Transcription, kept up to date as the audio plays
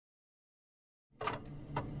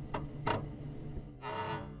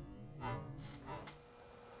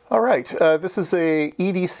All right, this is a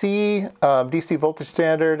EDC, DC voltage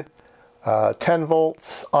standard, 10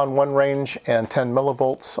 volts on one range and 10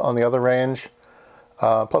 millivolts on the other range.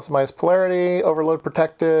 Plus or minus polarity, overload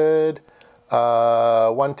protected,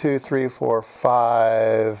 1, 2, 3, 4,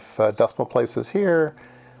 5 decimal places here,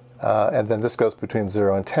 and then this goes between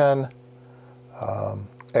 0 and 10.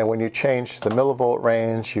 And when you change the millivolt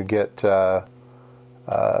range, you get,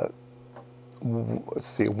 let's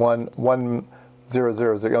see, 1, 0,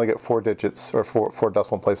 0, 0. You only get 4 digits, or four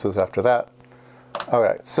decimal places after that. All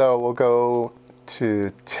right, so we'll go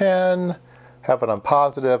to 10, have it on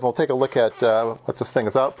positive. We'll take a look at what this thing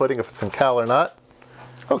is outputting, if it's in cal or not.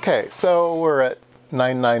 Okay, so we're at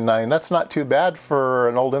 999. That's not too bad for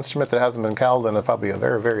an old instrument that hasn't been caled in probably a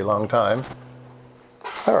very, very long time.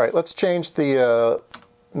 All right, let's change the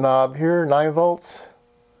knob here, 9 volts.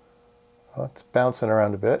 Oh, it's bouncing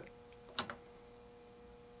around a bit.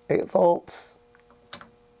 8 volts.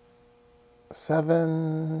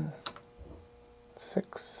 7,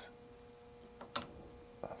 6,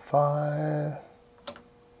 5,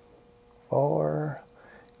 4.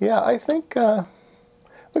 Yeah, I think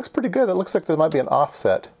looks pretty good. It looks like there might be an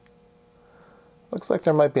offset. Looks like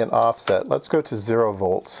there might be an offset. Let's go to 0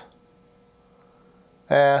 volts.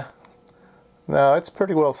 No, it's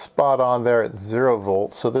pretty well spot on there at 0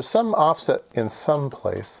 volts. So there's some offset in some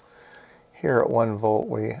place. Here at 1 volt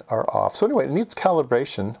we are off. So anyway, it needs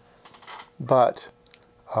calibration. But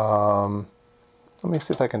let me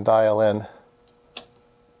see if I can dial in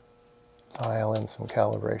some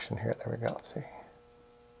calibration here. There we go. Let's see.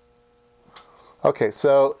 Okay,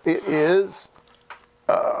 so it is.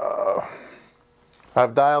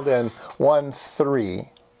 I've dialed in 1, 3,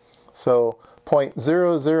 so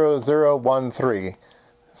 0.00013.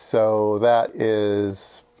 So that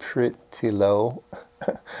is pretty low.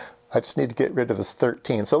 I just need to get rid of this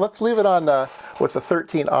 13. So let's leave it on with the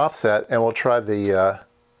 13 offset, and we'll try the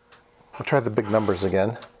big numbers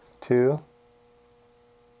again. 2,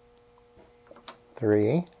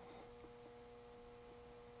 3,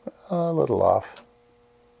 a little off.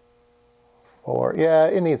 4, yeah,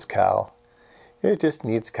 it needs cal. It just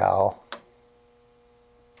needs cal.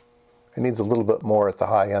 It needs a little bit more at the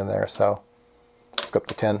high end there, so let's go up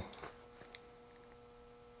to 10.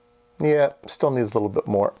 Yeah, still needs a little bit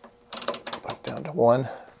more. Back down to 1.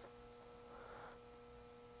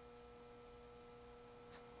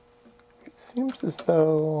 It seems as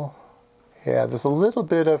though, yeah, there's a little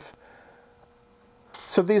bit of,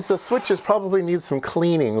 so these switches probably need some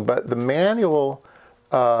cleaning, but the manual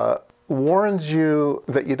warns you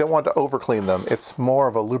that you don't want to overclean them. It's more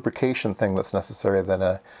of a lubrication thing that's necessary than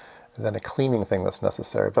a cleaning thing that's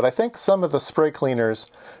necessary. But I think some of the spray cleaners,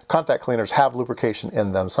 contact cleaners, have lubrication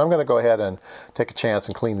in them. So I'm going to go ahead and take a chance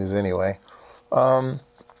and clean these anyway.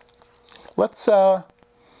 Let's, oh,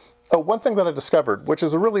 one thing that I discovered, which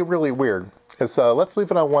is really, really weird, is let's leave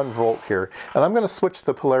it on 1 volt here. And I'm going to switch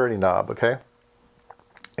the polarity knob, okay?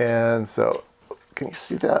 And so, can you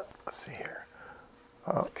see that? Let's see here.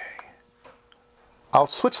 Okay. I'll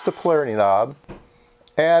switch the polarity knob,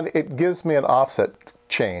 and it gives me an offset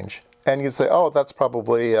change. And you'd say, oh, that's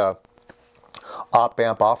probably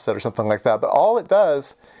op-amp offset or something like that. But all it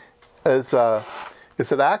does is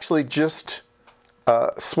it actually just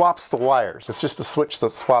swaps the wires. It's just a switch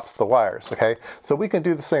that swaps the wires, okay? So we can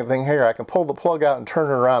do the same thing here. I can pull the plug out and turn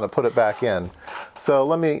it around and put it back in. So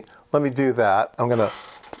let me do that. I'm gonna,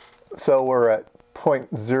 so we're at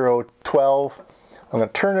 0.012. I'm gonna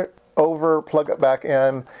turn it over, plug it back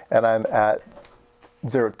in, and I'm at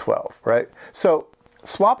 0.12, right? So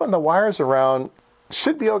swapping the wires around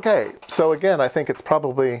should be okay. So again, I think it's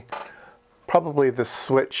probably this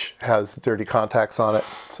switch has dirty contacts on it,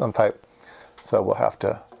 some type. So we'll have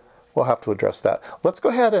to address that. Let's go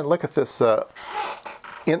ahead and look at this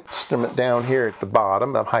instrument down here at the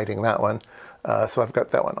bottom. I'm hiding that one, so I've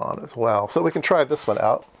got that one on as well. So we can try this one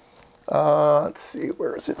out. Let's see,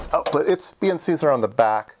 where is its output? Its BNCs are on the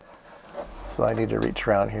back, so I need to reach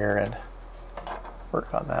around here and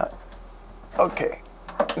work on that. Okay,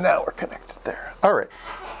 now we're connected there. All right,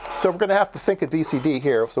 so we're going to have to think of DCD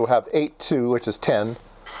here. So we'll have 8, 2, which is 10.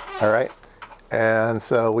 All right, and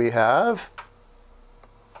so we have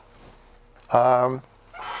not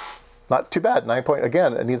too bad. 9 point.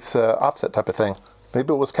 Again, it needs offset type of thing.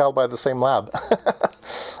 Maybe it was caled by the same lab.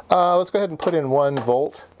 Let's go ahead and put in 1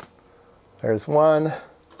 volt. There's 1,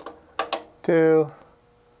 2,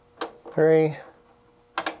 3,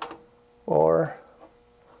 4,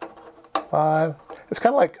 5. It's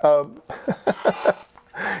kind of like,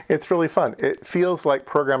 it's really fun. It feels like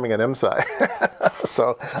programming an IMSAI.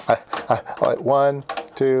 So I like 1,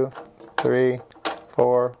 2, 3,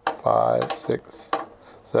 4, 5, 6,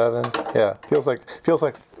 7. Yeah, feels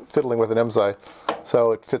like fiddling with an IMSAI.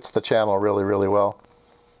 So it fits the channel really, really well.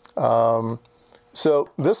 So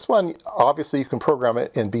this one, obviously you can program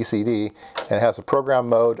it in BCD, and it has a program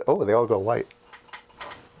mode. Oh, they all go white.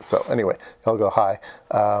 So anyway, they'll go high.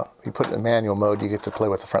 You put it in manual mode, you get to play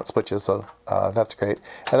with the front switches, so that's great.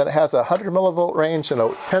 And then it has a 100 millivolt range and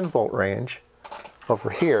a 10 volt range over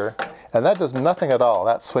here, and that does nothing at all.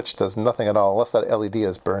 That switch does nothing at all, unless that LED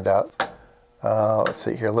is burned out. Let's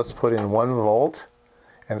see here, let's put in 1 volt,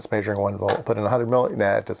 and it's measuring 1 volt. Put in 100 milli,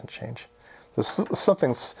 nah, it doesn't change.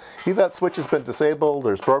 Something's, either that switch has been disabled,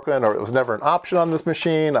 or it's broken, or it was never an option on this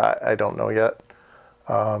machine. I don't know yet.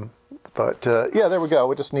 But yeah, there we go.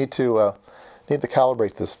 We just need to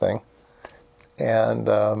calibrate this thing, and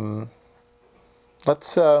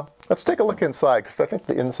let's take a look inside, because I think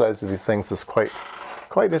the insides of these things is quite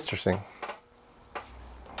interesting.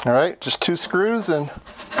 All right, just 2 screws and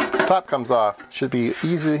the top comes off. Should be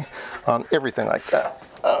easy on everything like that.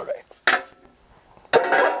 All right.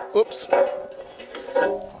 Oops.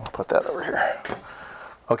 I'll put that over here.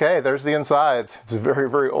 Okay, there's the insides. It's very,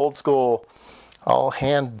 very old school. All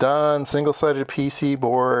hand done, single-sided PC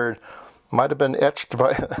board. Might have been etched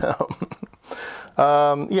by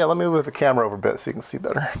yeah, let me move the camera over a bit so you can see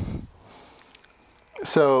better.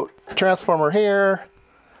 So, transformer here,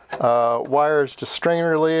 wires just string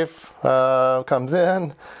relief, comes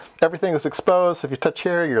in. Everything is exposed. So if you touch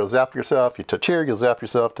here, you'll zap yourself. You touch here, you'll zap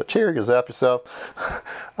yourself. Touch here, you'll zap yourself.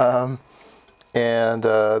 And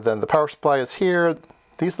then the power supply is here.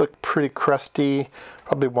 These look pretty crusty.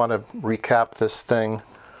 Probably want to recap this thing.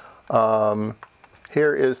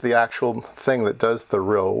 Here is the actual thing that does the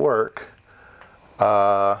real work.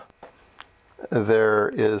 There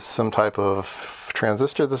is some type of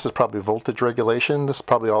transistor. This is probably voltage regulation. This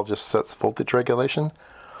probably all just sets voltage regulation.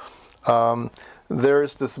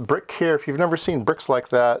 There's this brick here. If you've never seen bricks like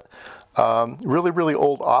that, really, really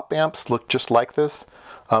old op amps look just like this.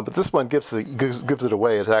 But this one gives it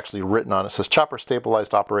away. It's actually written on it. It says chopper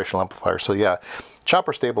stabilized operational amplifier. So yeah,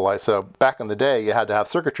 chopper stabilized. So back in the day, you had to have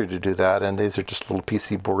circuitry to do that, and these are just little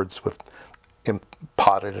PC boards with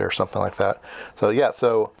potted or something like that. So yeah,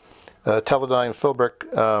 so Teledyne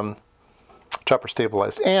Philbrick chopper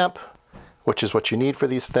stabilized amp, which is what you need for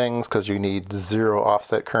these things because you need 0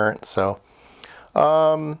 offset current. So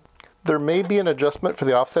there may be an adjustment for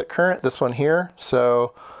the offset current. This one here.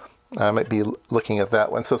 So I might be looking at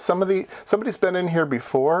that one. So somebody's been in here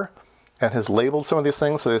before and has labeled some of these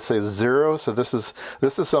things. So they say 0, so this is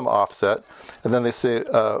some offset, and then they say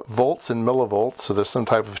volts and millivolts. So there's some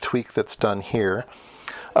type of tweak that's done here.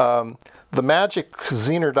 The magic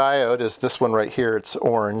Zener diode is this one right here. It's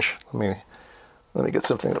orange. Let me get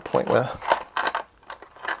something to point with.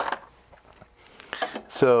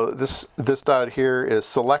 So this diode here is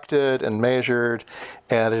selected and measured,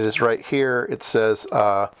 and it is right here. It says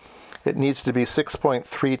it needs to be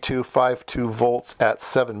 6.3252 volts at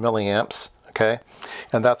 7 milliamps, okay?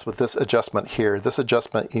 And that's with this adjustment here. This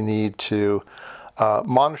adjustment, you need to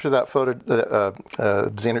monitor that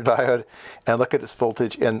Zener diode and look at its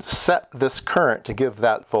voltage and set this current to give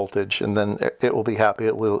that voltage, and then it will be happy.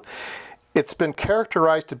 It's been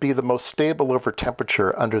characterized to be the most stable over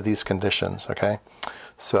temperature under these conditions, okay?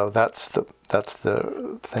 So that's the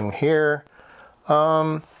thing here.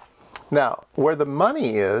 Now, where the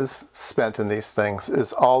money is spent in these things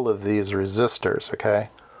is all of these resistors, okay?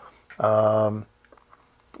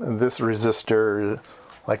 This resistor,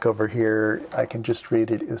 like over here, I can just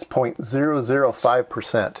read it, is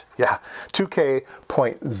 0.005%. Yeah, 2K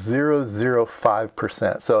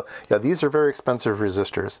 0.005%. So yeah, these are very expensive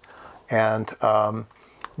resistors. And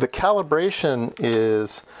the calibration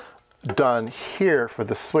is done here for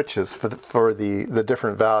the switches, for the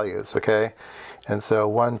different values, okay? And so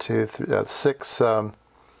 1, 2, 3, that's 6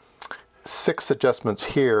 adjustments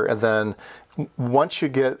here, and then once you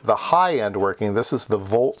get the high end working, this is the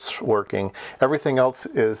volts working, everything else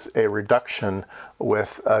is a reduction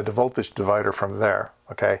with the voltage divider from there,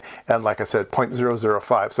 okay? And like I said,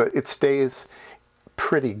 0.005, so it stays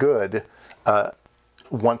pretty good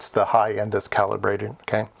once the high end is calibrated,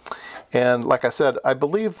 okay? And like I said, I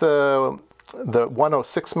believe the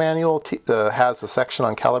 106 manual has a section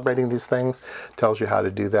on calibrating these things, tells you how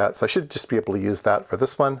to do that. So I should just be able to use that for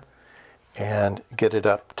this one and get it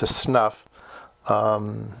up to snuff.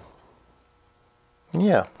 Yeah,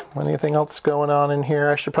 anything else going on in here?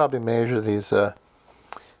 I should probably measure these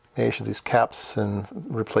caps and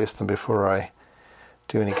replace them before I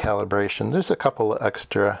do any calibration. There's a couple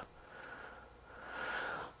extra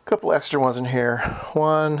ones in here.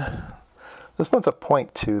 This one's a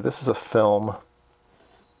 0.2. This is a film.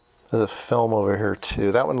 There's a film over here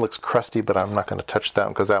too. That one looks crusty, but I'm not going to touch that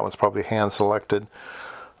one because that one's probably hand selected.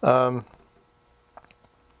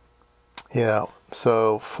 Yeah,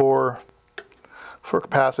 so four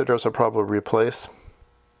capacitors I'll probably replace.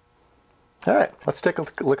 All right, let's take a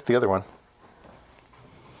look at the other one.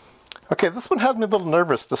 Okay, this one had me a little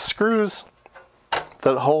nervous. The screws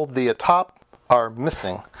that hold the top are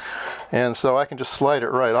missing, and so I can just slide it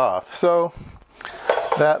right off. So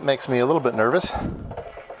that makes me a little bit nervous.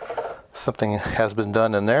 Something has been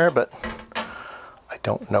done in there, but I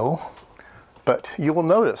don't know. But you will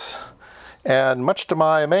notice, and much to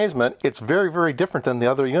my amazement, it's very, very different than the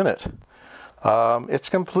other unit. It's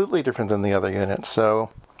completely different than the other unit, so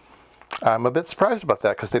I'm a bit surprised about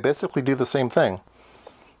that because they basically do the same thing.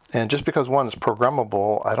 And just because one is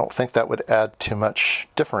programmable, I don't think that would add too much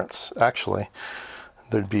difference, actually.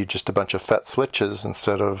 There'd be just a bunch of FET switches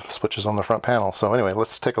instead of switches on the front panel. So anyway,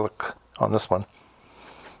 let's take a look on this one.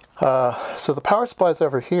 So the power supply is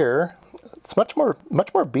over here. It's much more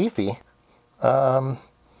beefy. Got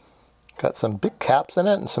some big caps in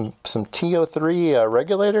it and some TO3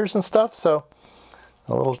 regulators and stuff. So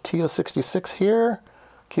a little TO66 here.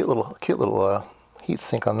 Cute little heat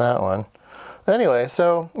sink on that one. Anyway,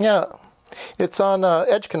 so yeah, it's on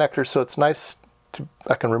edge connectors, so it's nice to,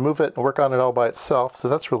 I can remove it and work on it all by itself. So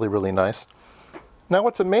that's really, really nice. Now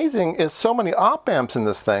what's amazing is so many op amps in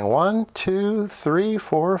this thing. 1, 2, 3,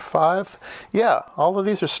 4, 5. Yeah, all of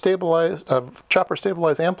these are stabilized, chopper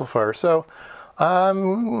stabilized amplifiers. So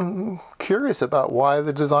I'm curious about why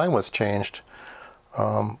the design was changed.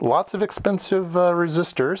 Lots of expensive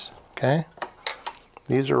resistors. Okay,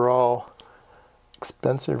 these are all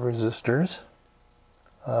expensive resistors.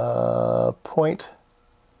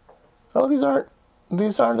 Oh, these aren't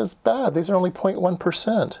as bad. These are only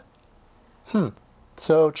 0.1%.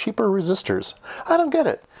 So cheaper resistors. I don't get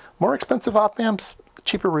it. More expensive op amps,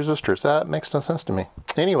 cheaper resistors. That makes no sense to me.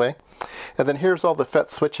 Anyway, and then here's all the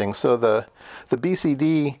FET switching. So the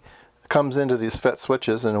BCD comes into these FET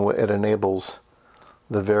switches and it enables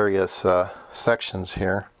the various sections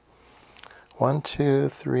here. 1, 2,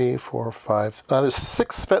 3, 4, 5. There's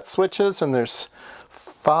 6 FET switches and there's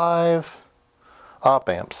 5 op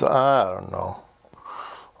amps. I don't know.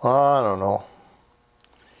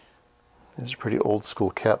 These are pretty old school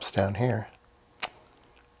caps down here.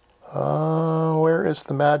 Where is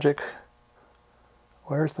the magic?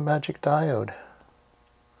 Where's the magic diode?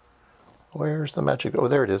 Where's the magic? Oh,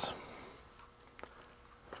 there it is.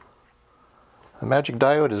 The magic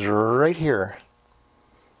diode is right here.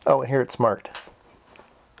 Oh, here it's marked.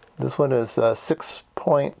 This one is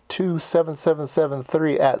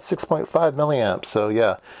 6.27773 at 6.5 milliamps. So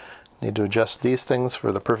yeah, need to adjust these things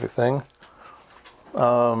for the perfect thing.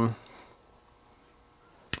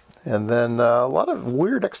 And then a lot of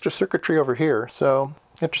weird extra circuitry over here. So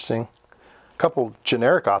interesting. A couple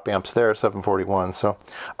generic op amps there, 741. So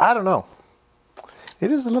I don't know.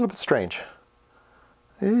 It is a little bit strange.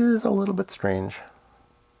 It is a little bit strange.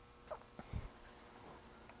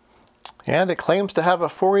 And it claims to have a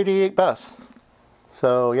 488 bus.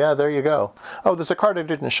 So yeah, there you go. Oh, there's a card I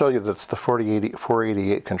didn't show you that's the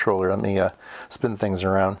 488 controller. Let me spin things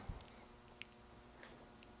around.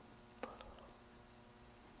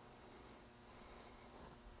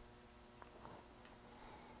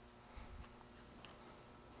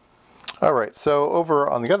 All right, so over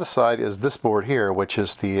on the other side is this board here, which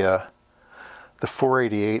is the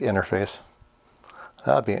 488 interface.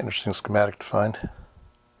 That'd be an interesting schematic to find.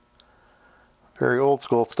 Very old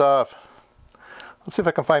school stuff. Let's see if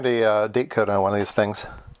I can find a date code on one of these things.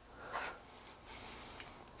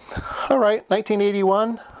 All right,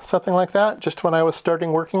 1981, something like that, just when I was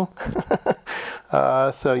starting working.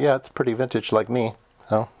 So yeah, it's pretty vintage like me.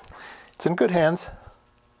 So it's in good hands.